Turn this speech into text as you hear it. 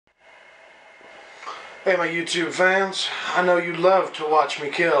Hey my YouTube fans, I know you love to watch me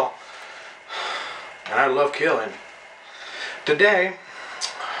kill, and I love killing. Today,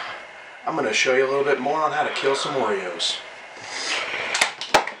 I'm going to show you a little bit more on how to kill some Oreos.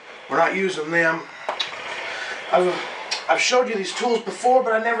 We're not using them. I've showed you these tools before,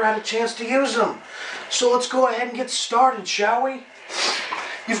 but I never had a chance to use them. So let's go ahead and get started, shall we?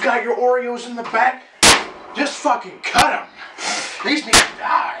 You've got your Oreos in the back. Just fucking cut them. These need to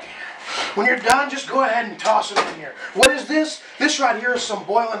die. When you're done, just go ahead and toss them in here. What is this? This right here is some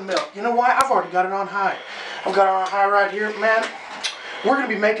boiling milk. You know why? I've already got it on high. I've got it on high right here. Man, we're going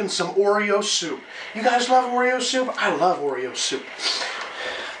to be making some Oreo soup. You guys love Oreo soup? I love Oreo soup.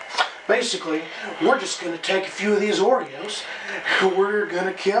 Basically, we're just going to take a few of these Oreos and we're going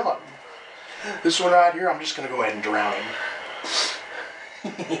to kill them. This one right here, I'm just going to go ahead and drown him.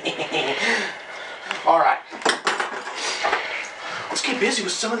 Alright. Let's get busy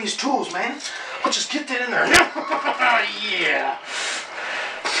with some of these tools, man. Let's just get that in there. Yeah.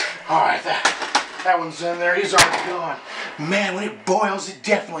 Alright, that one's in there. He's already gone. Man, when it boils, it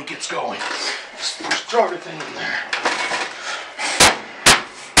definitely gets going. Just throw everything in there.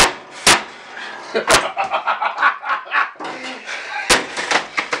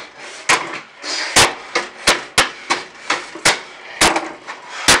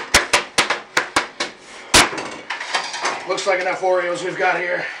 Looks like enough Oreos we've got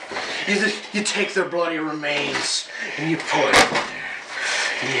here. You take their bloody remains and you pour it in there.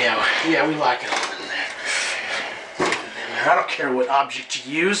 Yeah, we like it all in there. I don't care what object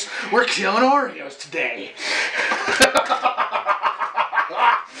you use. We're killing Oreos today.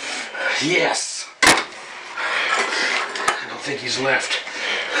 Yes. I don't think he's left.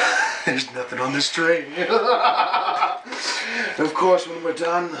 There's nothing on this tray. Of course, when we're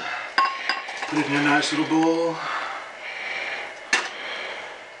done, put it in a nice little bowl.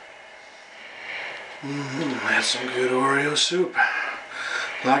 That's some good Oreo soup.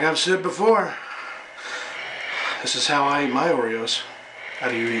 Like I've said before, this is how I eat my Oreos. How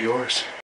do you eat yours?